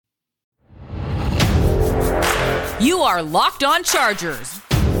You are Locked On Chargers,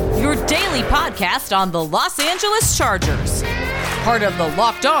 your daily podcast on the Los Angeles Chargers. Part of the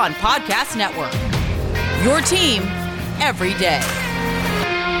Locked On Podcast Network, your team every day.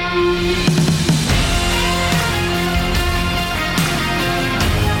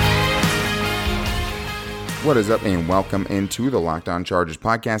 What is up, and welcome into the Locked On Chargers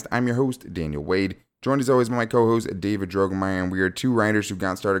podcast. I'm your host, Daniel Wade, joined as always by my co-host, David Drogemeyer, and we are two writers who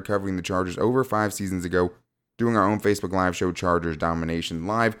got started covering the Chargers over 5 seasons ago, doing our own Facebook Live show, Chargers Domination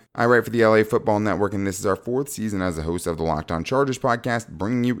Live. I write for the LA Football Network, and this is our 4th season as the host of the Locked On Chargers podcast,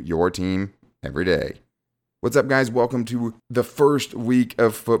 bringing you your team every day. What's up, guys? Welcome to the first week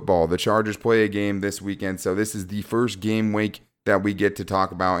of football. The Chargers play a game this weekend, so this is the first game week that we get to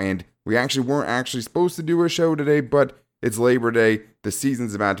talk about, and we weren't supposed to do a show today, but it's Labor Day. The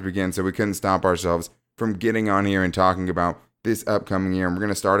season's about to begin, so we couldn't stop ourselves from getting on here and talking about this upcoming year. And we're going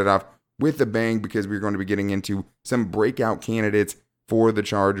to start it off with a bang because we're going to be getting into some breakout candidates for the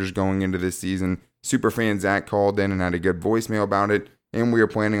Chargers going into this season. Superfan Zach called in and had a good voicemail about it, and we were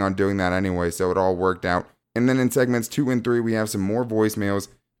planning on doing that anyway, so it all worked out. And then in segments 2 and 3, we have some more voicemails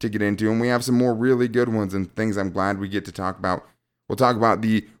to get into, and we have some more really good ones and things I'm glad we get to talk about. We'll talk about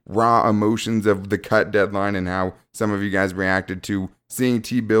the raw emotions of the cut deadline and how some of you guys reacted to seeing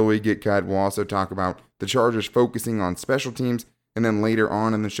T. Billy get cut. We'll also talk about the Chargers focusing on special teams, and then later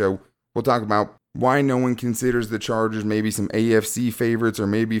on in the show, we'll talk about why no one considers the Chargers maybe some AFC favorites or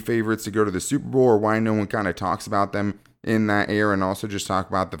maybe favorites to go to the Super Bowl, or why no one kind of talks about them in that era, and also just talk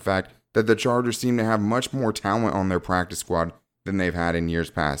about the fact that the Chargers seem to have much more talent on their practice squad than they've had in years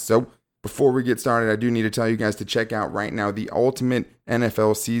past. So before we get started, I do need to tell you guys to check out right now the Ultimate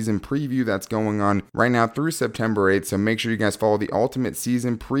NFL Season Preview that's going on right now through September 8th. So make sure you guys follow the Ultimate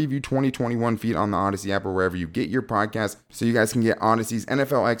Season Preview 2021 feed on the Odyssey app or wherever you get your podcast, so you guys can get Odyssey's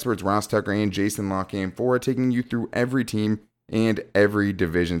NFL experts Ross Tucker and Jason Lockhan taking you through every team and every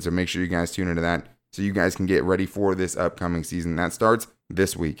division. So make sure you guys tune into that so you guys can get ready for this upcoming season. That starts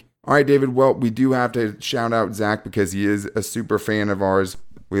this week. All right, David, well, we do have to shout out Zach because he is a super fan of ours.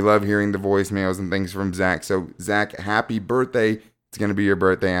 We love hearing the voicemails and things from Zach. So, Zach, happy birthday. It's going to be your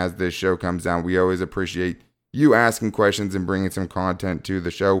birthday as this show comes out. We always appreciate you asking questions and bringing some content to the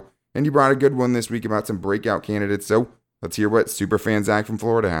show. And you brought a good one this week about some breakout candidates. So, let's hear what superfan Zach from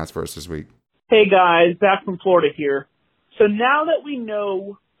Florida has for us this week. Hey, guys. Zach from Florida here. So, now that we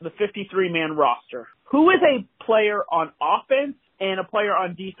know the 53-man roster, who is a player on offense and a player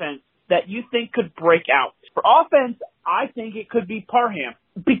on defense that you think could break out? For offense, I think it could be Parham.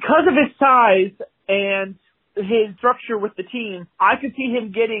 Because of his size and his structure with the team, I could see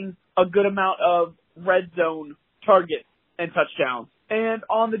him getting a good amount of red zone targets and touchdowns. And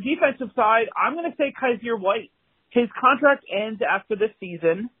on the defensive side, I'm going to say Kaiser White. His contract ends after this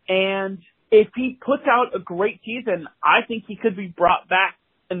season, and if he puts out a great season, I think he could be brought back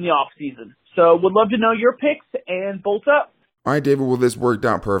in the offseason. So would love to know your picks, and bolt up. All right, David, well, this worked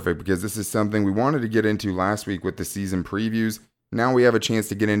out perfect because this is something we wanted to get into last week with the season previews. Now we have a chance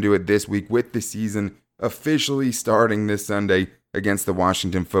to get into it this week with the season officially starting this Sunday against the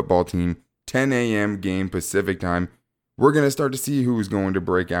Washington football team. 10 a.m. game Pacific time. We're going to start to see who's going to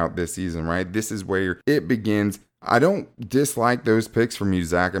break out this season, right? This is where it begins. I don't dislike those picks from you,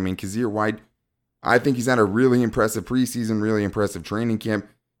 Zach. I mean, Kaiser White, I think he's had a really impressive preseason, really impressive training camp.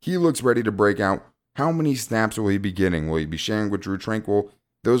 He looks ready to break out. How many snaps will he be getting? Will he be sharing with Drue Tranquill?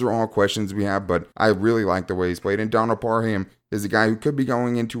 Those are all questions we have, but I really like the way he's played. And Donald Parham is a guy who could be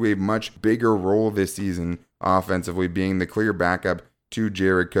going into a much bigger role this season offensively, being the clear backup to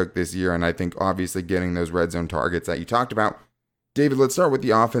Jared Cook this year. And I think obviously getting those red zone targets that you talked about. David, let's start with the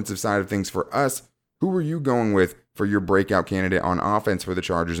offensive side of things for us. Who are you going with for your breakout candidate on offense for the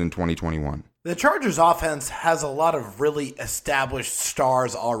Chargers in 2021? The Chargers offense has a lot of really established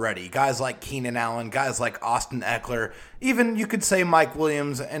stars already. Guys like Keenan Allen, guys like Austin Eckler, even you could say Mike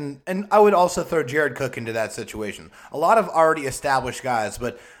Williams, and I would also throw Jared Cook into that situation. A lot of already established guys,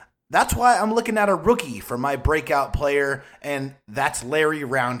 but that's why I'm looking at a rookie for my breakout player, and that's Larry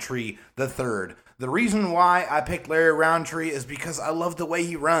Rountree III. The reason why I picked Larry Rountree is because I love the way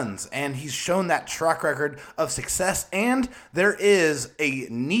he runs, and he's shown that track record of success, and there is a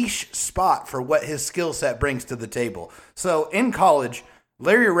niche spot for what his skill set brings to the table. So in college,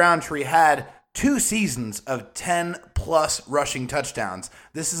 Larry Rountree had 2 seasons of 10-plus rushing touchdowns.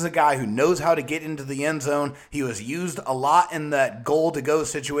 This is a guy who knows how to get into the end zone. He was used a lot in that goal-to-go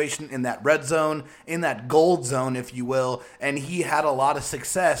situation, in that red zone, in that gold zone, if you will, and he had a lot of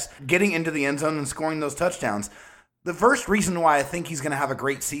success getting into the end zone and scoring those touchdowns. The first reason why I think he's going to have a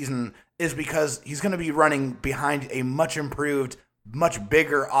great season is because he's going to be running behind a much improved much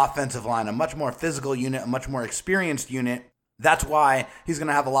bigger offensive line, a much more physical unit, a much more experienced unit. That's why he's going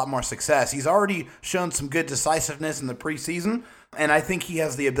to have a lot more success. He's already shown some good decisiveness in the preseason, and I think he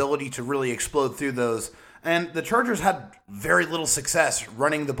has the ability to really explode through those. And the Chargers had very little success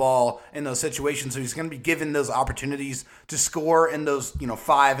running the ball in those situations, so he's going to be given those opportunities to score in those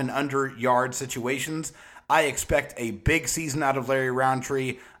 5 and under yard situations. I expect a big season out of Larry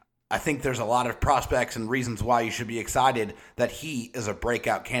Roundtree. I think there's a lot of prospects and reasons why you should be excited that he is a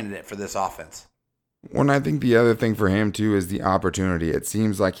breakout candidate for this offense. Well, and I think the other thing for him, too, is the opportunity. It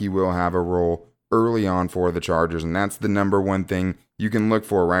seems like he will have a role early on for the Chargers, and that's the number one thing you can look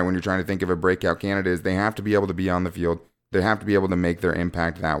for, right, when you're trying to think of a breakout candidate, is they have to be able to be on the field. They have to be able to make their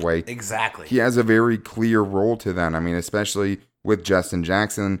impact that way. Exactly. He has a very clear role to them. I mean, especially with Justin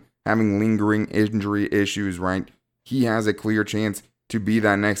Jackson having lingering injury issues, right? He has a clear chance to be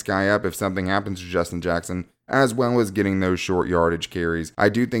that next guy up if something happens to Justin Jackson, as well as getting those short yardage carries. I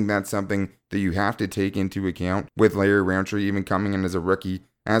do think that's something that you have to take into account with Larry Roundtree even coming in as a rookie,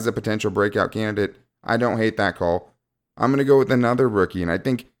 as a potential breakout candidate. I don't hate that call. I'm going to go with another rookie, and I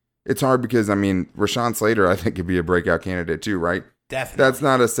think it's hard because, Rashawn Slater, I think, could be a breakout candidate too, right? Definitely. That's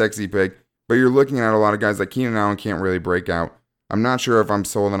not a sexy pick, but you're looking at a lot of guys like Keenan Allen can't really break out. I'm not sure if I'm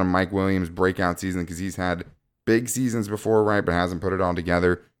sold on a Mike Williams breakout season because he's had big seasons before, right, but hasn't put it all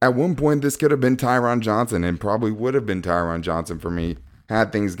together. At one point, this could have been Tyron Johnson, and probably would have been Tyron Johnson for me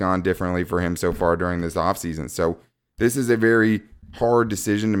had things gone differently for him so far during this offseason. So this is a very hard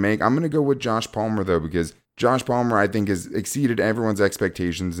decision to make. I'm going to go with Josh Palmer, though, because Josh Palmer, I think, has exceeded everyone's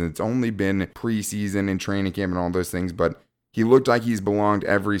expectations, and it's only been preseason and training camp and all those things, but he looked like he's belonged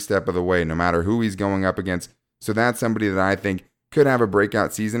every step of the way, no matter who he's going up against. So that's somebody that I think could have a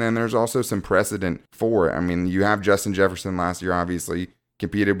breakout season, and there's also some precedent for it. I mean, you have Justin Jefferson last year, obviously,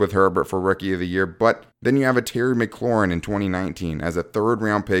 competed with Herbert for Rookie of the Year, but then you have a Terry McLaurin in 2019 as a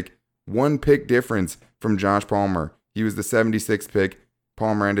third-round pick, 1 pick difference from Josh Palmer. He was the 76th pick.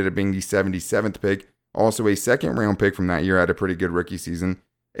 Palmer ended up being the 77th pick. Also a second-round pick from that year, had a pretty good rookie season,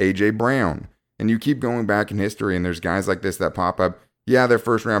 A.J. Brown. And you keep going back in history, and there's guys like this that pop up. Yeah, they're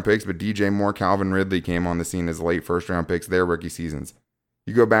first-round picks, but DJ Moore, Calvin Ridley came on the scene as late first-round picks their rookie seasons.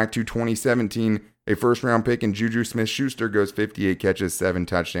 You go back to 2017, a first-round pick in Juju Smith-Schuster goes 58 catches, 7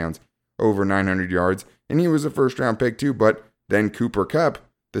 touchdowns, over 900 yards, and he was a first-round pick too, but then Cooper Kupp,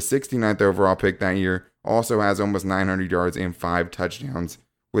 the 69th overall pick that year, also has almost 900 yards and 5 touchdowns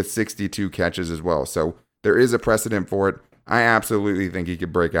with 62 catches as well. So there is a precedent for it. I absolutely think he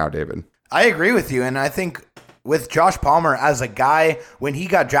could break out, David. I agree with you, and I think with Josh Palmer as a guy, when he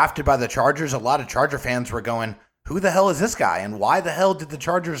got drafted by the Chargers, a lot of Charger fans were going, who the hell is this guy, and why the hell did the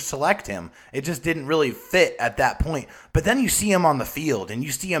Chargers select him? It just didn't really fit at that point. But then you see him on the field, and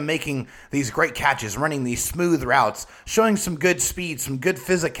you see him making these great catches, running these smooth routes, showing some good speed, some good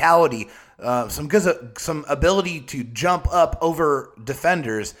physicality, some ability to jump up over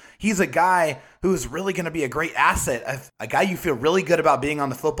defenders. He's a guy who's really going to be a great asset, a guy you feel really good about being on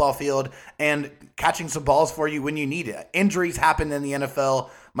the football field and catching some balls for you when you need it. Injuries happen in the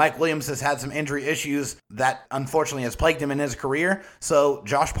NFL. Mike Williams has had some injury issues that unfortunately has plagued him in his career. So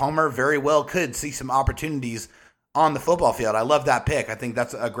Josh Palmer very well could see some opportunities on the football field. I love that pick. I think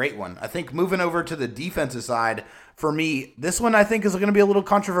that's a great one. I think moving over to the defensive side, for me, this one I think is going to be a little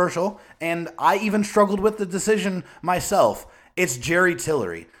controversial, and I even struggled with the decision myself. It's Jerry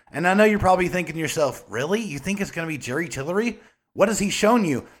Tillery. And I know you're probably thinking to yourself, really? You think it's going to be Jerry Tillery? What has he shown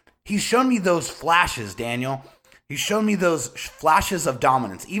you? He's shown me those flashes, Daniel. He's shown me those flashes of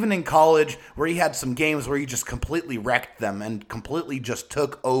dominance, even in college where he had some games where he just completely wrecked them and completely just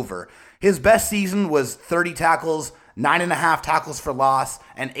took over. His best season was 30 tackles, 9.5 tackles for loss,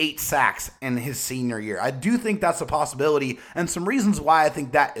 and 8 sacks in his senior year. I do think that's a possibility, and some reasons why I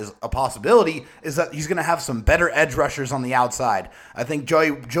think that is a possibility is that he's going to have some better edge rushers on the outside. I think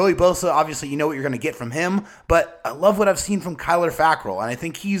Joey Bosa, obviously you know what you're going to get from him, but I love what I've seen from Kyler Fackrell, and I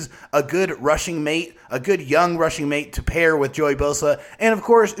think he's a good rushing mate, a good young rushing mate to pair with Joey Bosa, and of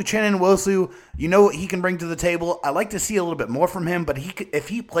course Uchenna Nwosu, you know what he can bring to the table. I like to see a little bit more from him, but if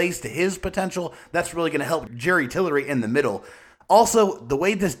he plays to his potential, that's really going to help Jerry Tillery in the middle. Also, the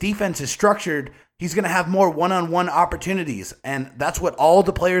way this defense is structured, he's going to have more one-on-one opportunities, and that's what all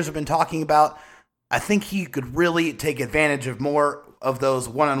the players have been talking about. I think he could really take advantage of more of those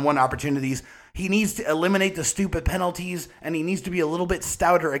one-on-one opportunities. He needs to eliminate the stupid penalties, and he needs to be a little bit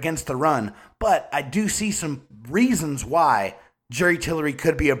stouter against the run. But I do see some reasons why Jerry Tillery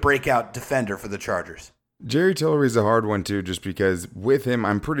could be a breakout defender for the Chargers. Jerry Tillery's a hard one, too, just because with him,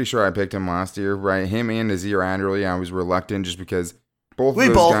 I'm pretty sure I picked him last year, right? Him and Nazir Adderley, I was reluctant just because both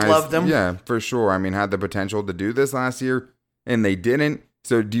of those guys, loved him. Yeah, for sure. I mean, had the potential to do this last year. and they didn't.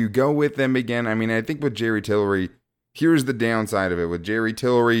 So do you go with them again? I mean, I think with Jerry Tillery, here's the downside of it. With Jerry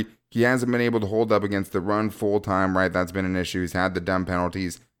Tillery, he hasn't been able to hold up against the run full time, right? That's been an issue. He's had the dumb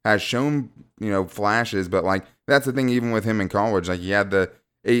penalties, has shown, flashes, but like that's the thing even with him in college. Like he had the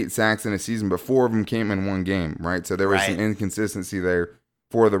 8 sacks in a season, but 4 of them came in one game, right? So there was some inconsistency there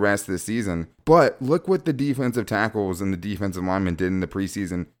for the rest of the season. But look what the defensive tackles and the defensive linemen did in the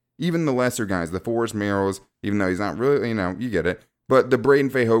preseason. Even the lesser guys, the Forrest Merrills, even though he's not really, you get it. But the Braden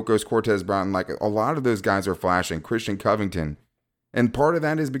Fehokos, Cortez Broughton, like a lot of those guys are flashing. Christian Covington. And part of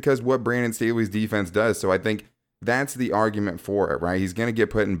that is because what Brandon Staley's defense does. So I think that's the argument for it, right? He's going to get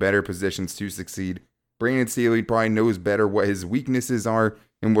put in better positions to succeed. Brandon Staley probably knows better what his weaknesses are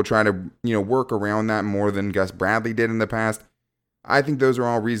and will try to, work around that more than Gus Bradley did in the past. I think those are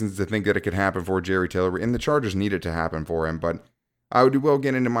all reasons to think that it could happen for Jerry Tillery, and the Chargers need it to happen for him. But I will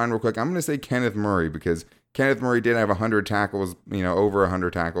get into mine real quick. I'm going to say Kenneth Murray because Kenneth Murray did have 100 tackles, over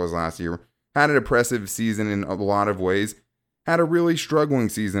 100 tackles last year. Had an impressive season in a lot of ways. Had a really struggling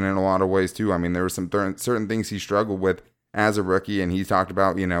season in a lot of ways too. I mean, there were some certain things he struggled with as a rookie, and he talked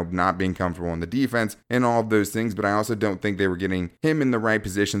about, not being comfortable in the defense and all of those things, but I also don't think they were getting him in the right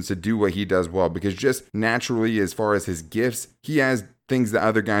positions to do what he does well, because just naturally, as far as his gifts, he has things that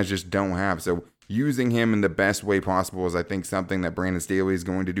other guys just don't have. So using him in the best way possible is, I think, something that Brandon Staley is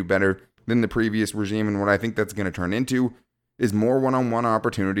going to do better than the previous regime, and what I think that's going to turn into is more one-on-one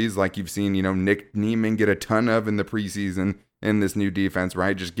opportunities like you've seen, Nick Niemann get a ton of in the preseason in this new defense,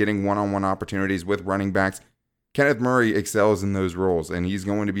 right? Just getting one-on-one opportunities with running backs. Kenneth Murray excels in those roles, and he's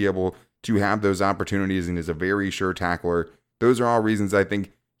going to be able to have those opportunities and is a very sure tackler. Those are all reasons I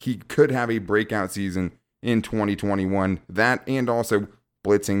think he could have a breakout season in 2021. That and also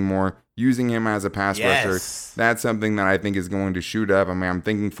blitzing more, using him as a pass rusher. That's something that I think is going to shoot up. I mean, I'm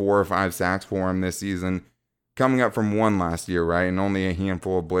thinking 4 or 5 sacks for him this season, coming up from 1 last year, right? And only a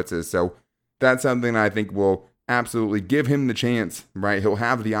handful of blitzes. So that's something I think will absolutely give him the chance, right? He'll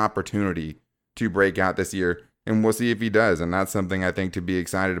have the opportunity to break out this year. And we'll see if he does, and that's something I think to be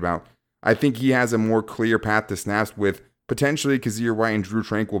excited about. I think he has a more clear path to snaps with potentially Kazir White and Drew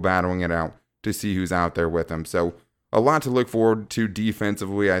Tranquill battling it out to see who's out there with him. So a lot to look forward to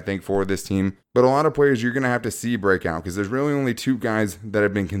defensively, I think, for this team. But a lot of players you're going to have to see break out because there's really only 2 guys that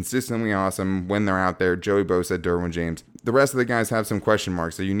have been consistently awesome when they're out there, Joey Bosa, Derwin James. The rest of the guys have some question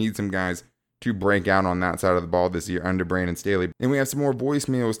marks, so you need some guys to break out on that side of the ball this year under Brandon Staley. And we have some more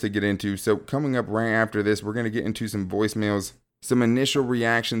voicemails to get into. So coming up right after this, we're going to get into some voicemails, some initial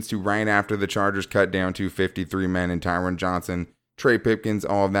reactions to right after the Chargers cut down to 53 men and Tyron Johnson, Trey Pipkins,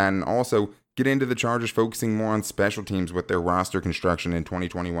 all of that. And also get into the Chargers focusing more on special teams with their roster construction in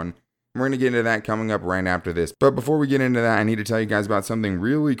 2021. We're going to get into that coming up right after this. But before we get into that, I need to tell you guys about something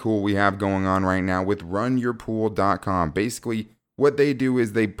really cool we have going on right now with runyourpool.com. Basically, what they do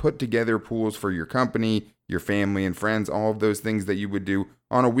is they put together pools for your company, your family and friends, all of those things that you would do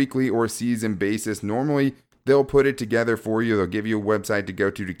on a weekly or season basis. Normally, they'll put it together for you. They'll give you a website to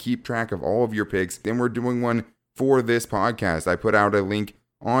go to keep track of all of your picks. Then we're doing one for this podcast. I put out a link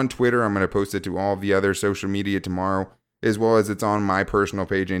on Twitter. I'm going to post it to all of the other social media tomorrow, as well as it's on my personal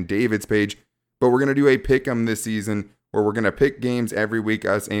page and David's page. But we're going to do a pick'em this season, where we're going to pick games every week,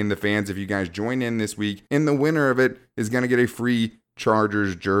 us and the fans, if you guys join in this week. And the winner of it is going to get a free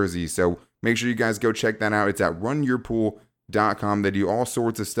Chargers jersey. So make sure you guys go check that out. It's at runyourpool.com. They do all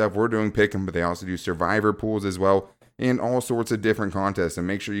sorts of stuff. We're doing pick'em, but they also do survivor pools as well and all sorts of different contests. And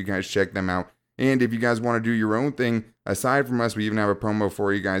make sure you guys check them out. And if you guys want to do your own thing, aside from us, we even have a promo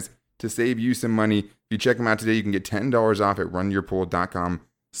for you guys to save you some money. If you check them out today, you can get $10 off at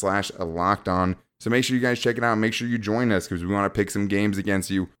runyourpool.com/lockedon. So make sure you guys check it out. Make sure you join us because we want to pick some games against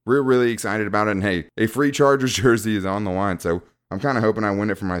you. We're really excited about it. And hey, a free Chargers jersey is on the line. So I'm kind of hoping I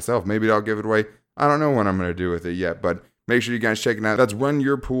win it for myself. Maybe I'll give it away. I don't know what I'm going to do with it yet, but make sure you guys check it out. That's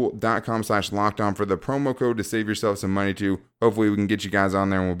runyourpool.com/lockedon for the promo code to save yourself some money too. Hopefully we can get you guys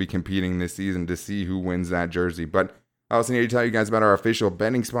on there and we'll be competing this season to see who wins that jersey. But I also need to tell you guys about our official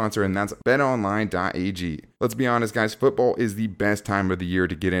betting sponsor, and that's betonline.ag. Let's be honest, guys, football is the best time of the year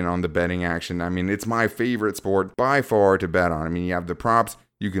to get in on the betting action. I mean, it's my favorite sport by far to bet on. I mean, you have the props,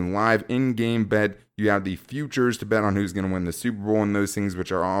 you can live in-game bet, you have the futures to bet on who's going to win the Super Bowl and those things,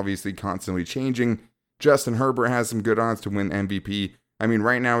 which are obviously constantly changing. Justin Herbert has some good odds to win MVP. I mean,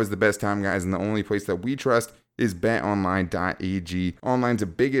 right now is the best time, guys, and the only place that we trust is betonline.ag. Online's the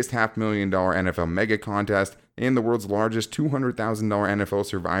biggest $500,000 NFL mega contest. and the world's largest $200,000 NFL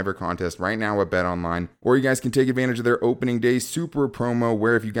Survivor contest right now at BetOnline. Or you guys can take advantage of their opening day super promo,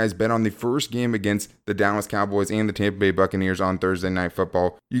 where if you guys bet on the first game against the Dallas Cowboys and the Tampa Bay Buccaneers on Thursday Night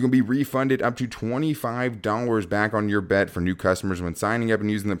Football, you can be refunded up to $25 back on your bet for new customers when signing up and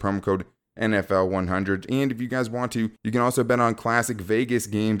using the promo code NFL100. And if you guys want to, you can also bet on classic Vegas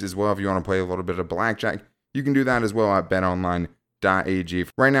games as well. If you want to play a little bit of blackjack, you can do that as well at betonline.ag.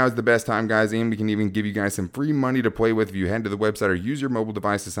 Right now is the best time, guys, and we can even give you guys some free money to play with. If you head to the website or use your mobile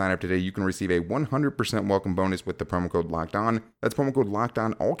device to sign up today, you can receive a 100% welcome bonus with the promo code LOCKEDON. That's promo code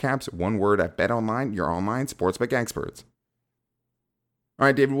LOCKEDON, all caps, one word, at BetOnline, your online sportsbook experts. All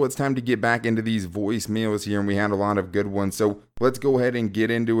right, David, well, it's time to get back into these voicemails here, and we had a lot of good ones. So let's go ahead and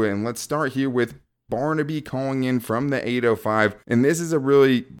get into it, and let's start here with Barnaby calling in from the 805. And this is a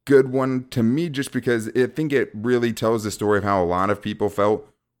really good one to me just because I think it really tells the story of how a lot of people felt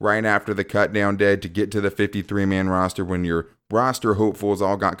right after the cut down dead to get to the 53-man roster when your roster hopefuls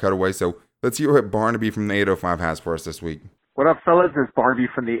all got cut away. So let's hear what Barnaby from the 805 has for us this week. What up, fellas? It's Barnaby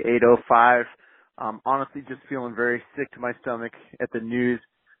from the 805. Honestly, just feeling very sick to my stomach at the news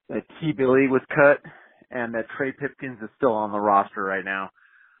that T. Billy was cut and that Trey Pipkins is still on the roster right now.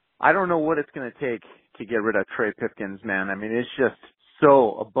 I don't know what it's going to take to get rid of Trey Pipkins, man. I mean, it's just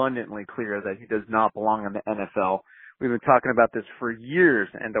so abundantly clear that he does not belong in the NFL. We've been talking about this for years,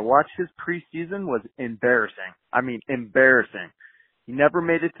 and to watch his preseason was embarrassing. I mean, embarrassing. He never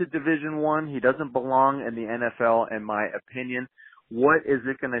made it to Division I. He doesn't belong in the NFL, in my opinion. What is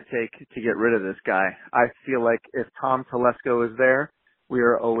it going to take to get rid of this guy? I feel like if Tom Telesco is there, we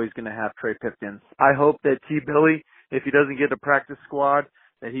are always going to have Trey Pipkins. I hope that T. Billy, if he doesn't get a practice squad,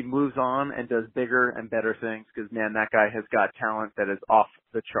 that he moves on and does bigger and better things, because, man, that guy has got talent that is off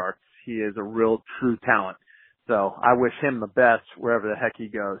the charts. He is a real, true talent. So I wish him the best wherever the heck he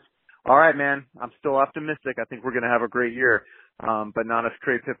goes. All right, man, I'm still optimistic. I think we're going to have a great year, but not if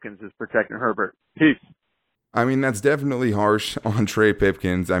Trey Pipkins is protecting Herbert. Peace. I mean, that's definitely harsh on Trey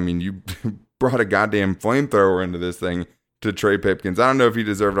Pipkins. I mean, you brought a goddamn flamethrower into this thing to Trey Pipkins. I don't know if he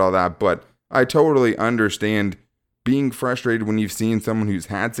deserved all that, but I totally understand being frustrated when you've seen someone who's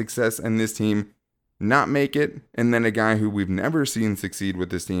had success in this team not make it, and then a guy who we've never seen succeed with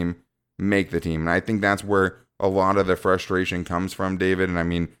this team make the team. And I think that's where a lot of the frustration comes from, David. And I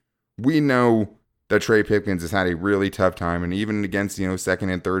mean, we know that Trey Pipkins has had a really tough time, and even against, second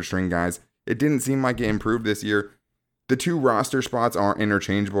and third string guys, it didn't seem like it improved this year. The two roster spots are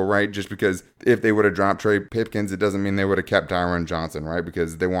interchangeable, right? Just because if they would have dropped Trey Pipkins, it doesn't mean they would have kept Tyron Johnson, right?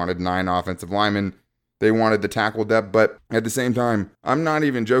 Because they wanted 9 offensive linemen. They wanted the tackle depth. But at the same time, I'm not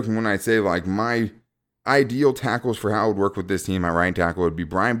even joking when I say, like, my ideal tackles for how it would work with this team at right tackle would be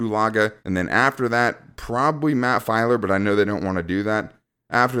Brian Bulaga. And then after that, probably Matt Filer, but I know they don't want to do that.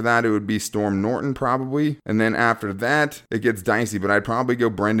 After that, it would be Storm Norton probably. And then after that, it gets dicey, but I'd probably go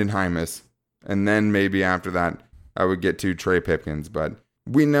Brendan Hymus. And then maybe after that, I would get to Trey Pipkins. But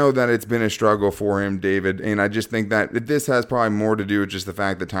we know that it's been a struggle for him, David. And I just think that this has probably more to do with just the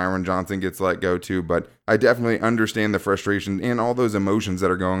fact that Tyron Johnson gets let go too. But I definitely understand the frustration and all those emotions that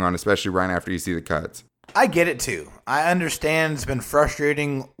are going on, especially right after you see the cuts. I get it too. I understand it's been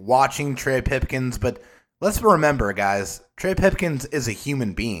frustrating watching Trey Pipkins, but let's remember, guys, Trey Pipkins is a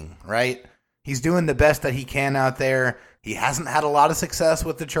human being, right? He's doing the best that he can out there. He hasn't had a lot of success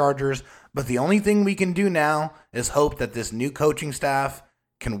with the Chargers, but the only thing we can do now is hope that this new coaching staff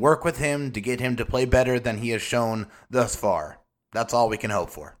can work with him to get him to play better than he has shown thus far. That's all we can hope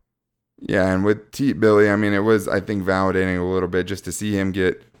for. Yeah, and with T. Billy, I mean, it was, I think, validating a little bit just to see him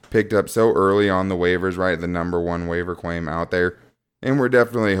get picked up so early on the waivers, right? The number one waiver claim out there. And we're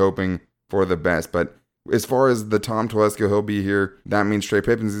definitely hoping for the best. But as far as the Tom Telesco, he'll be here. That means Trey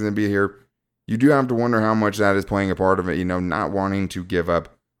Pipkins is going to be here. You do have to wonder how much that is playing a part of it, not wanting to give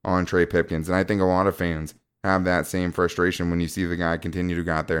up on Trey Pipkins. And I think a lot of fans have that same frustration when you see the guy continue to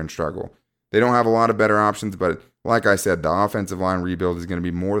go out there and struggle. They don't have a lot of better options, but like I said, the offensive line rebuild is going to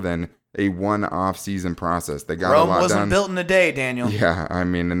be more than a one-off season process. They got Rome a lot wasn't done. built in a day, Daniel. Yeah, I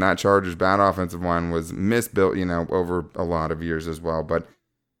mean, and that Chargers bad offensive line was misbuilt, over a lot of years as well. But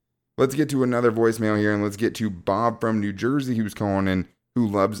let's get to another voicemail here, and let's get to Bob from New Jersey who's calling in, who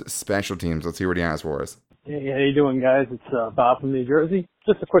loves special teams. Let's hear what he has for us. Hey, how you doing, guys? It's Bob from New Jersey.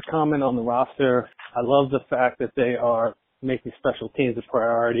 Just a quick comment on the roster. I love the fact that they are making special teams a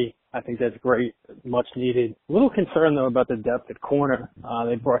priority. I think that's great, much needed. A little concerned, though, about the depth at corner.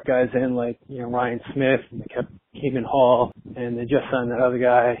 They brought guys in like, Ryan Smith, and they kept Keegan Hall, and they just signed that other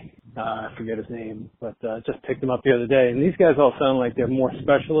guy. I forget his name, but just picked him up the other day. And these guys all sound like they're more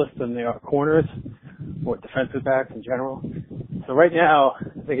specialists than they are corners or defensive backs in general. So right now,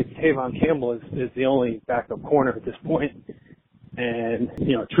 I think it's Tavon Campbell is the only backup corner at this point, and,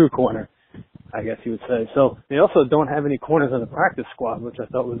 true corner, I guess you would say. So they also don't have any corners on the practice squad, which I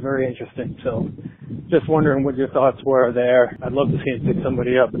thought was very interesting. So just wondering what your thoughts were there. I'd love to see him pick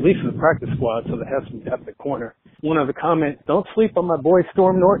somebody up, at least for the practice squad, so they have some depth at corner. One other comment, don't sleep on my boy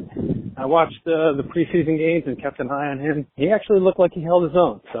Storm Norton. I watched the preseason games and kept an eye on him. He actually looked like he held his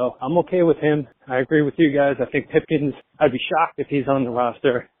own, so I'm okay with him. I agree with you guys. I think Pipkins, I'd be shocked if he's on the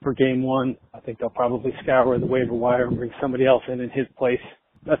roster for game one. I think they'll probably scour the waiver wire and bring somebody else in his place.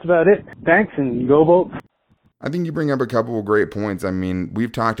 That's about it. Thanks, and go Bolts. I think you bring up a couple of great points. I mean,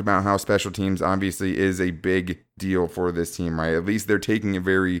 we've talked about how special teams obviously is a big deal for this team, right? At least they're taking it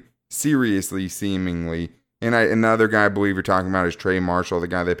very seriously, seemingly. And another guy I believe you're talking about is Trey Marshall, the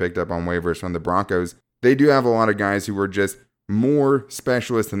guy they picked up on waivers from the Broncos. They do have a lot of guys who are just more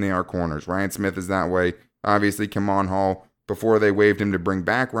specialists than they are corners. Ryan Smith is that way. Obviously, Kamon Hall, before they waived him to bring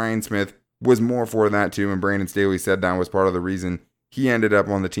back Ryan Smith, was more for that too. And Brandon Staley said that was part of the reason he ended up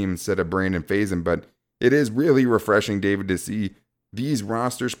on the team instead of Brandon Faison. But it is really refreshing, David, to see these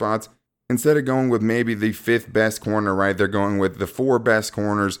roster spots. Instead of going with maybe the fifth best corner, right, they're going with the four best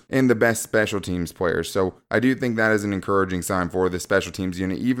corners and the best special teams players. So I do think that is an encouraging sign for the special teams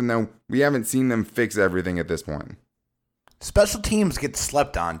unit, even though we haven't seen them fix everything at this point. Special teams get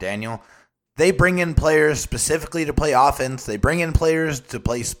slept on, Daniel. They bring in players specifically to play offense. They bring in players to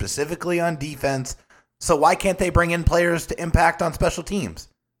play specifically on defense. So why can't they bring in players to impact on special teams?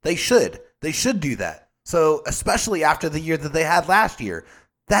 They should. They should do that. So especially after the year that they had last year,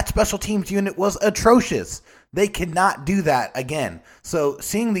 that special teams unit was atrocious. They cannot do that again. So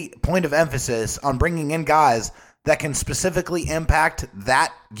seeing the point of emphasis on bringing in guys that can specifically impact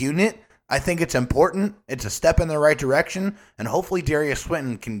that unit, I think it's important. It's a step in the right direction, and hopefully Darius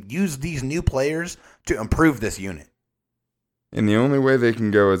Swinton can use these new players to improve this unit. And the only way they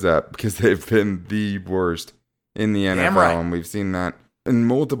can go is up, because they've been the worst in the NFL, right. And we've seen that in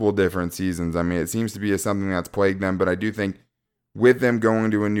multiple different seasons. I mean, it seems to be something that's plagued them, but I do think with them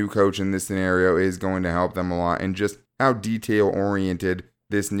going to a new coach in this scenario is going to help them a lot, and just how detail-oriented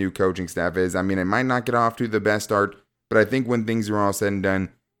this new coaching staff is. I mean, it might not get off to the best start, but I think when things are all said and done,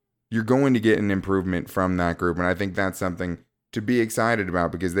 you're going to get an improvement from that group, and I think that's something to be excited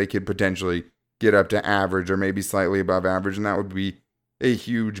about, because they could potentially get up to average or maybe slightly above average, and that would be a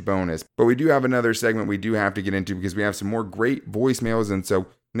huge bonus. But we do have another segment we do have to get into, because we have some more great voicemails, and so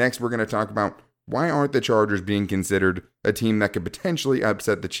next we're going to talk about why aren't the Chargers being considered a team that could potentially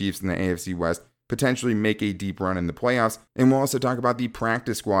upset the Chiefs in the AFC West, potentially make a deep run in the playoffs, and we'll also talk about the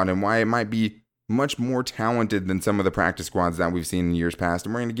practice squad and why it might be much more talented than some of the practice squads that we've seen in years past,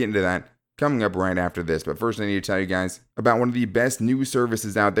 and we're going to get into that coming up right after this. But first, I need to tell you guys about one of the best news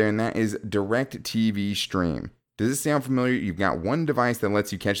services out there, and that is DirecTV Stream. Does this sound familiar? You've got one device that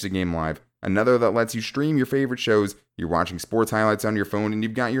lets you catch the game live, another that lets you stream your favorite shows, you're watching sports highlights on your phone, and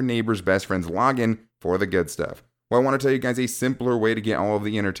you've got your neighbor's best friends log in for the good stuff. Well, I want to tell you guys a simpler way to get all of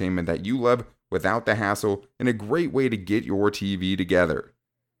the entertainment that you love without the hassle, and a great way to get your TV together.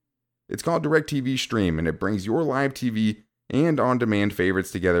 It's called DirecTV Stream, and it brings your live TV and on-demand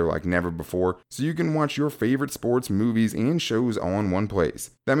favorites together like never before, so you can watch your favorite sports, movies, and shows all in one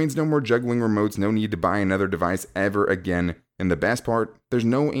place. That means no more juggling remotes, no need to buy another device ever again, and the best part, there's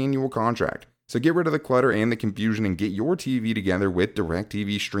no annual contract. So get rid of the clutter and the confusion and get your TV together with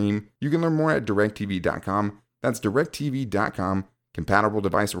DirecTV Stream. You can learn more at directtv.com. That's directtv.com. Compatible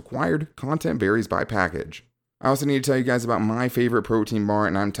device required. Content varies by package. I also need to tell you guys about my favorite protein bar,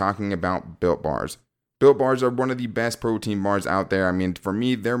 and I'm talking about Built Bars. Built Bars are one of the best protein bars out there. I mean, for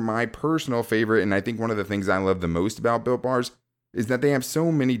me, they're my personal favorite, and I think one of the things I love the most about Built Bars is that they have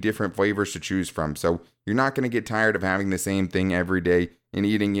so many different flavors to choose from. So you're not going to get tired of having the same thing every day and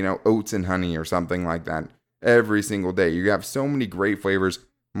eating, oats and honey or something like that every single day. You have so many great flavors.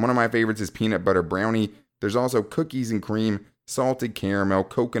 One of my favorites is peanut butter brownie. There's also cookies and cream, salted caramel,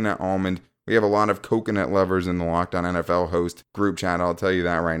 coconut almond. We have a lot of coconut lovers in the Locked On NFL host group chat. I'll tell you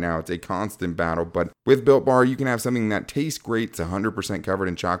that right now. It's a constant battle. But with Built Bar, you can have something that tastes great. It's 100% covered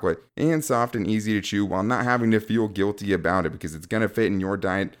in chocolate and soft and easy to chew while not having to feel guilty about it, because it's going to fit in your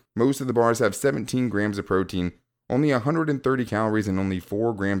diet. Most of the bars have 17 grams of protein, only 130 calories, and only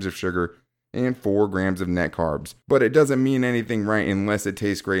 4 grams of sugar and 4 grams of net carbs. But it doesn't mean anything, right, unless it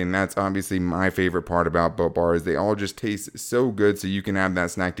tastes great, and that's obviously my favorite part about Built Bar is they all just taste so good, so you can have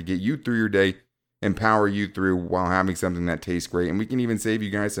that snack to get you through your day and power you through while having something that tastes great. And we can even save you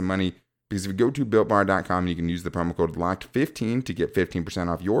guys some money, because if you go to BuiltBar.com, you can use the promo code LOCKED15 to get 15%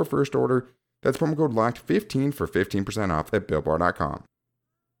 off your first order. That's promo code LOCKED15 for 15% off at BuiltBar.com.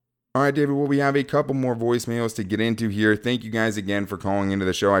 All right, David, well, we have a couple more voicemails to get into here. Thank you guys again for calling into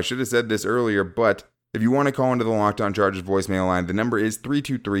the show. I should have said this earlier, but if you want to call into the Locked On Chargers voicemail line, the number is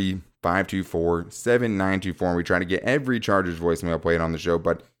 323-524-7924, and we try to get every Chargers voicemail played on the show,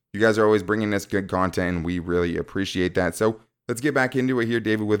 but you guys are always bringing us good content, and we really appreciate that. So let's get back into it here,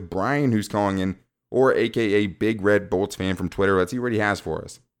 David, with Brian, who's calling in, or a.k.a. Big Red Bolts fan from Twitter. Let's see what he has for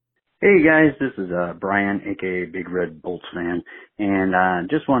us. Hey guys, this is Brian, aka Big Red Bolts fan, and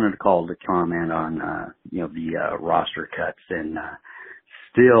just wanted to call to comment on the roster cuts, and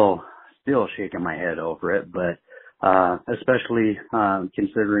still shaking my head over it, but especially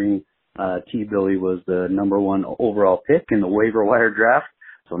considering T. Billy was the number one overall pick in the waiver wire draft,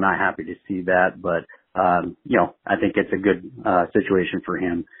 so not happy to see that, but I think it's a good situation for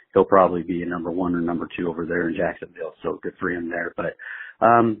him. He'll probably be a number one or number two over there in Jacksonville, so good for him there, but.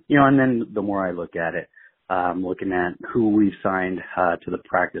 And then the more I look at it, looking at who we've signed to the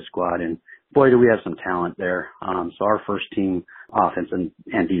practice squad, and boy, do we have some talent there. So our first team offense and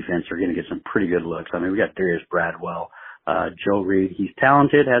defense are going to get some pretty good looks. I mean, we got Darius Bradwell, Joe Reed. He's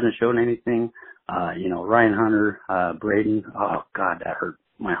talented, hasn't shown anything. Ryan Hunter, Braden. Oh God, that hurt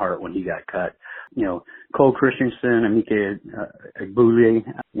my heart when he got cut. Cole Christensen, Emeka Egbule.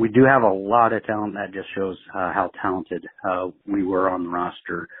 We do have a lot of talent. That just shows how talented we were on the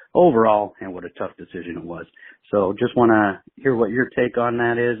roster overall, and what a tough decision it was. So just want to hear what your take on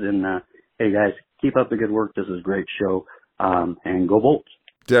that is. And hey guys, keep up the good work. This is a great show, and go Bolts.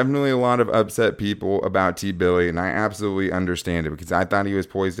 Definitely a lot of upset people about T. Billy, and I absolutely understand it because I thought he was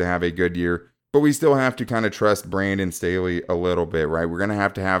poised to have a good year. But we still have to kind of trust Brandon Staley a little bit, right? We're going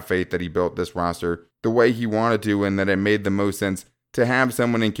to have faith that he built this roster the way he wanted to, and that it made the most sense to have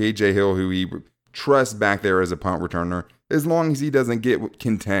someone in KJ Hill who he trusts back there as a punt returner, as long as he doesn't get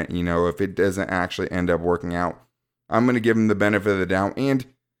content, if it doesn't actually end up working out. I'm going to give him the benefit of the doubt. And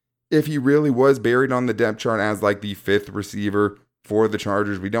if he really was buried on the depth chart as like the fifth receiver for the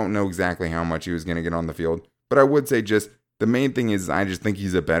Chargers, we don't know exactly how much he was going to get on the field. But I would say just the main thing is I just think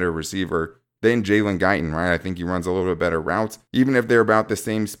he's a better receiver than Jalen Guyton, right? I think he runs a little bit better routes. Even if they're about the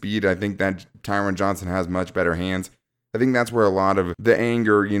same speed, I think that Tyron Johnson has much better hands. I think that's where a lot of the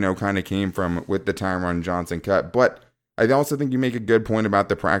anger, kind of came from with the Tyron Johnson cut. But I also think you make a good point about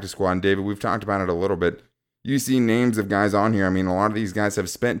the practice squad. And David, we've talked about it a little bit. You see names of guys on here. I mean, a lot of these guys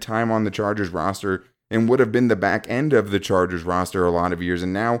have spent time on the Chargers roster and would have been the back end of the Chargers roster a lot of years.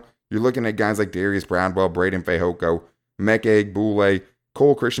 And now you're looking at guys like Darius Bradwell, Braden Fehoko, Emeka Egbule,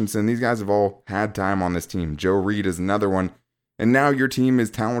 Cole Christensen. These guys have all had time on this team. Joe Reed is another one. And now your team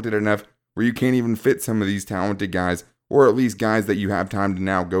is talented enough where you can't even fit some of these talented guys, or at least guys that you have time to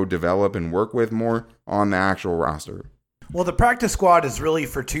now go develop and work with more on the actual roster. Well, the practice squad is really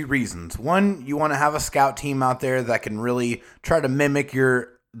for two reasons. One, you want to have a scout team out there that can really try to mimic the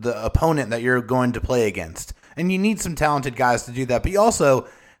opponent that you're going to play against. And you need some talented guys to do that. But you also,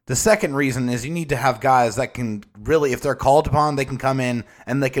 the second reason is you need to have guys that can really, if they're called upon, they can come in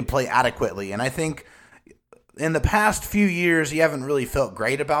and they can play adequately. And I think in the past few years, you haven't really felt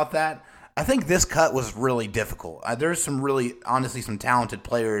great about that. I think this cut was really difficult. There's some really, honestly, some talented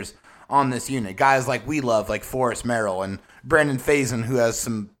players on this unit. Guys like we love, like Forrest Merrill and Brandon Faison, who has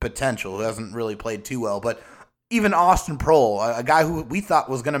some potential, who hasn't really played too well. But even Austin Proehl, a guy who we thought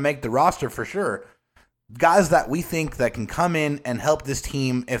was going to make the roster for sure. Guys that we think that can come in and help this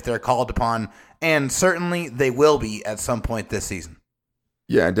team if they're called upon, and certainly they will be at some point this season.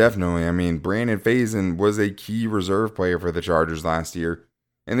 Yeah, definitely. I mean, Brandon Faison was a key reserve player for the Chargers last year,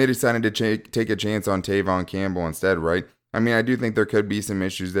 and they decided to take a chance on Tavon Campbell instead, right? I mean, I do think there could be some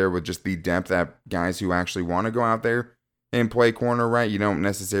issues there with just the depth at guys who actually want to go out there and play corner, right? You don't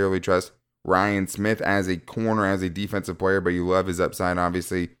necessarily trust Ryan Smith as a corner, as a defensive player, but you love his upside,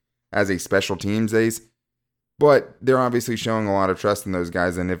 obviously, as a special teams ace. But they're obviously showing a lot of trust in those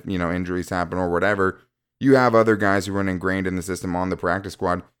guys, and if, injuries happen or whatever, you have other guys who are ingrained in the system on the practice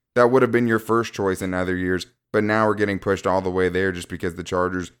squad that would have been your first choice in other years, but now we're getting pushed all the way there just because the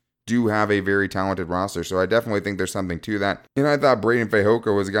Chargers do have a very talented roster. So I definitely think there's something to that. And I thought Braden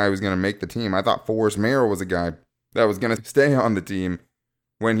Fehoko was a guy who was going to make the team. I thought Forrest Merrill was a guy that was going to stay on the team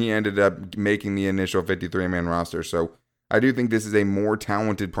when he ended up making the initial 53-man roster. So I do think this is a more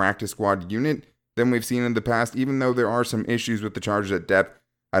talented practice squad unit than we've seen in the past, even though there are some issues with the Chargers at depth.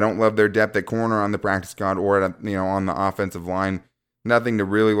 I don't love their depth at corner on the practice squad or at, on the offensive line. Nothing to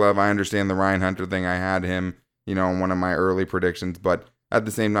really love. I understand the Ryan Hunter thing. I had him, in one of my early predictions, but at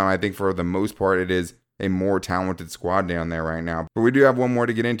the same time, I think for the most part, it is a more talented squad down there right now. But we do have one more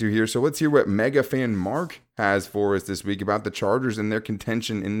to get into here, so let's hear what Mega Fan Mark has for us this week about the Chargers and their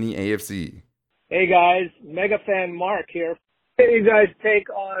contention in the AFC. Hey guys, Mega Fan Mark here. What do you guys take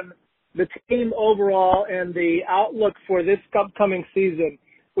on the team overall and the outlook for this upcoming season.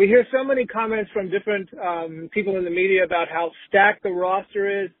 We hear so many comments from different people in the media about how stacked the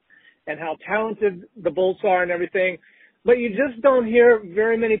roster is and how talented the Bolts are and everything, but you just don't hear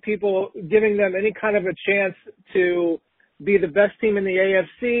very many people giving them any kind of a chance to be the best team in the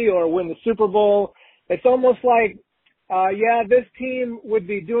AFC or win the Super Bowl. It's almost like, this team would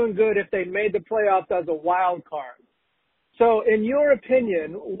be doing good if they made the playoffs as a wild card. So in your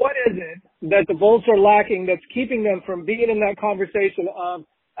opinion, what is it that the Bolts are lacking that's keeping them from being in that conversation of,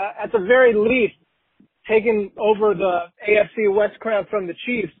 at the very least, taking over the AFC West crown from the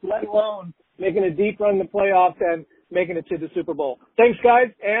Chiefs, let alone making a deep run in the playoffs and making it to the Super Bowl? Thanks, guys,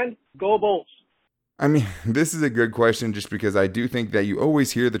 and go Bolts. I mean, this is a good question just because I do think that you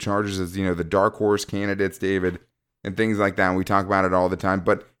always hear the Chargers as, the dark horse candidates, David, and things like that. We talk about it all the time,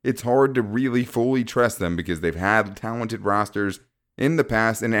 but it's hard to really fully trust them because they've had talented rosters in the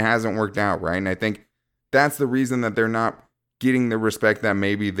past and it hasn't worked out, right? And I think that's the reason that they're not getting the respect that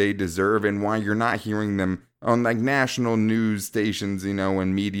maybe they deserve and why you're not hearing them on like national news stations,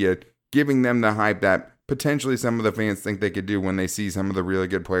 and media, giving them the hype that potentially some of the fans think they could do when they see some of the really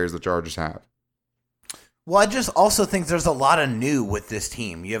good players the Chargers have. Well, I just also think there's a lot of new with this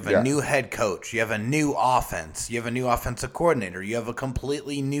team. You have a new head coach. You have a new offense. You have a new offensive coordinator. You have a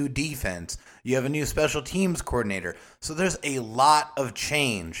completely new defense. You have a new special teams coordinator. So there's a lot of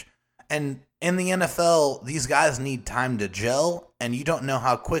change. And in the NFL, these guys need time to gel, and you don't know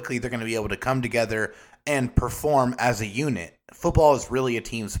how quickly they're going to be able to come together and perform as a unit. Football is really a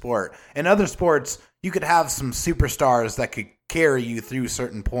team sport. In other sports, you could have some superstars that could carry you through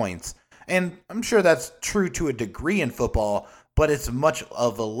certain points. And I'm sure that's true to a degree in football, but it's much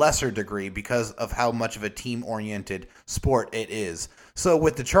of a lesser degree because of how much of a team-oriented sport it is. So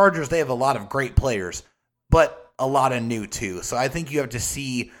with the Chargers, they have a lot of great players, but a lot of new too. So I think you have to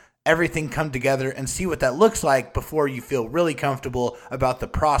see everything come together and see what that looks like before you feel really comfortable about the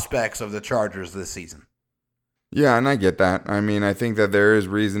prospects of the Chargers this season. Yeah, and I get that. I mean, I think that there is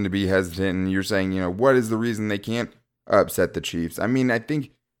reason to be hesitant, and you're saying, what is the reason they can't upset the Chiefs? I mean, I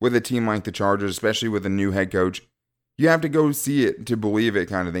think with a team like the Chargers, especially with a new head coach, you have to go see it to believe it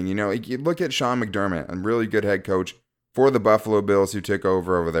kind of thing. You look at Sean McDermott, a really good head coach for the Buffalo Bills who took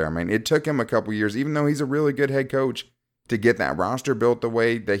over there. I mean, it took him a couple years, even though he's a really good head coach, to get that roster built the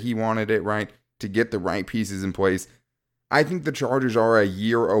way that he wanted it, right? To get the right pieces in place. I think the Chargers are a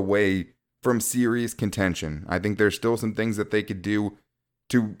year away from serious contention. I think there's still some things that they could do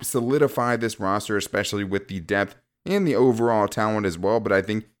to solidify this roster, especially with the depth and the overall talent as well. But I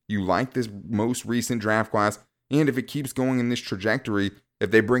think you like this most recent draft class, and if it keeps going in this trajectory,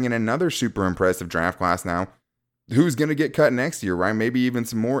 if they bring in another super impressive draft class now, who's going to get cut next year, right? Maybe even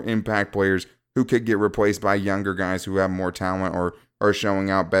some more impact players who could get replaced by younger guys who have more talent or are showing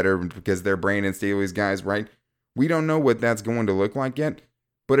out better because they're Brandon Staley's guys, right? We don't know what that's going to look like yet,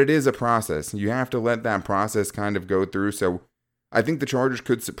 but it is a process. You have to let that process kind of go through. So I think the Chargers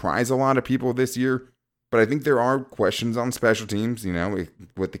could surprise a lot of people this year. But I think there are questions on special teams,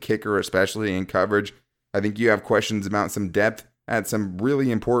 with the kicker especially in coverage. I think you have questions about some depth at some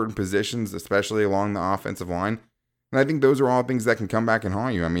really important positions, especially along the offensive line. And I think those are all things that can come back and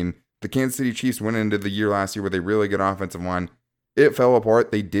haunt you. I mean, the Kansas City Chiefs went into the year last year with a really good offensive line. It fell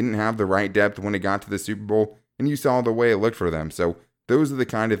apart. They didn't have the right depth when it got to the Super Bowl, and you saw the way it looked for them. So those are the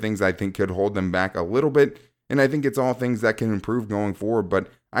kind of things I think could hold them back a little bit. And I think it's all things that can improve going forward. But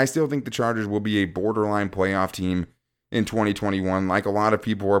I still think the Chargers will be a borderline playoff team in 2021, like a lot of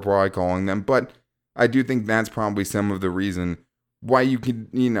people are probably calling them. But I do think that's probably some of the reason why you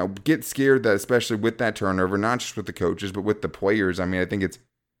could, get scared that, especially with that turnover, not just with the coaches, but with the players. I mean, I think it's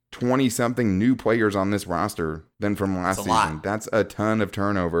 20-something new players on this roster than from last season. That's a ton of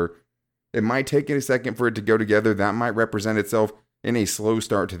turnover. It might take a second for it to go together. That might represent itself in a slow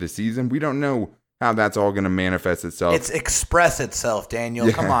start to the season. We don't know how that's all going to manifest itself. It's express itself, Daniel.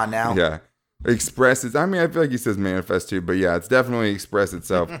 Yeah, come on now. Yeah. Express it. I mean, I feel like he says manifest too, but yeah, it's definitely express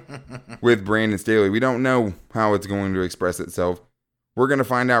itself with Brandon Staley. We don't know how it's going to express itself. We're going to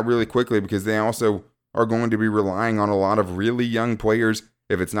find out really quickly because they also are going to be relying on a lot of really young players.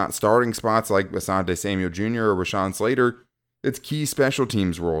 If it's not starting spots like Asante Samuel Jr. or Rashawn Slater, it's key special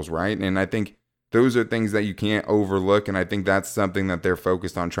teams roles, right? And I think those are things that you can't overlook, and I think that's something that they're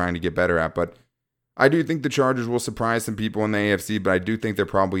focused on trying to get better at. But I do think the Chargers will surprise some people in the AFC, but I do think they're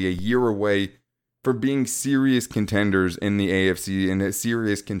probably a year away from being serious contenders in the AFC and a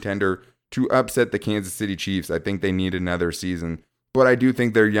serious contender to upset the Kansas City Chiefs. I think they need another season. But I do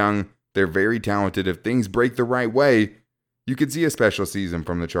think they're young. They're very talented. If things break the right way, you could see a special season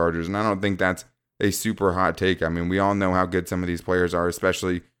from the Chargers, and I don't think that's a super hot take. I mean, we all know how good some of these players are,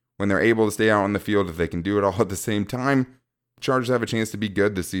 especially when they're able to stay out on the field, if they can do it all at the same time, Chargers have a chance to be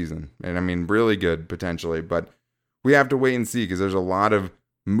good this season. And I mean, really good potentially, but we have to wait and see because there's a lot of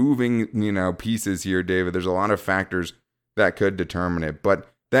moving, pieces here, David. There's a lot of factors that could determine it. But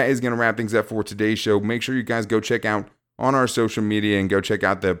that is going to wrap things up for today's show. Make sure you guys go check out on our social media and go check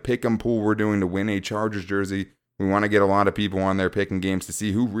out the pick'em pool we're doing to win a Chargers jersey. We want to get a lot of people on there picking games to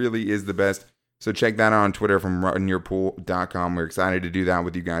see who really is the best. So check that out on Twitter from runyourpool.com. We're excited to do that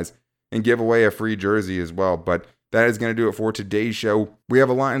with you guys and give away a free jersey as well. But that is going to do it for today's show. We have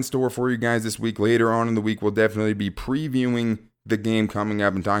a lot in store for you guys this week. Later on in the week, we'll definitely be previewing the game coming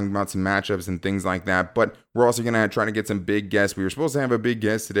up and talking about some matchups and things like that. But we're also going to try to get some big guests. We were supposed to have a big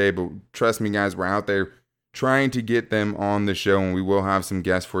guest today, but trust me, guys, we're out there trying to get them on the show, and we will have some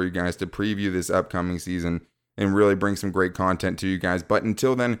guests for you guys to preview this upcoming season and really bring some great content to you guys. But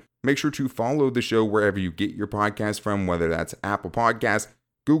until then, make sure to follow the show wherever you get your podcast from, whether that's Apple Podcasts,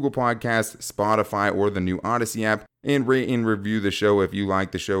 Google Podcasts, Spotify, or the new Odyssey app, and rate and review the show if you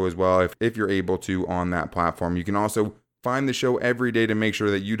like the show as well, if you're able to on that platform. You can also find the show every day to make sure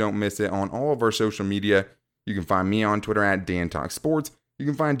that you don't miss it on all of our social media. You can find me on Twitter at DanTalkSports. You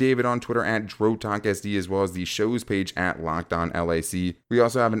can find David on Twitter at DroTalkSD, as well as the show's page at Locked On LAC. We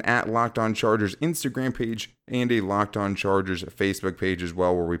also have an at Locked On Chargers Instagram page and a Locked On Chargers Facebook page as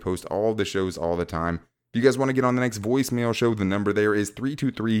well, where we post all of the shows all the time. If you guys want to get on the next voicemail show, the number there is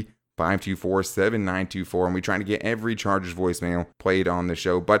 323-524-7924, and we try to get every Chargers voicemail played on the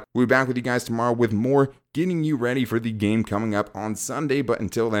show. But we'll be back with you guys tomorrow with more, getting you ready for the game coming up on Sunday. But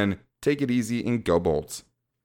until then, take it easy and go Bolts.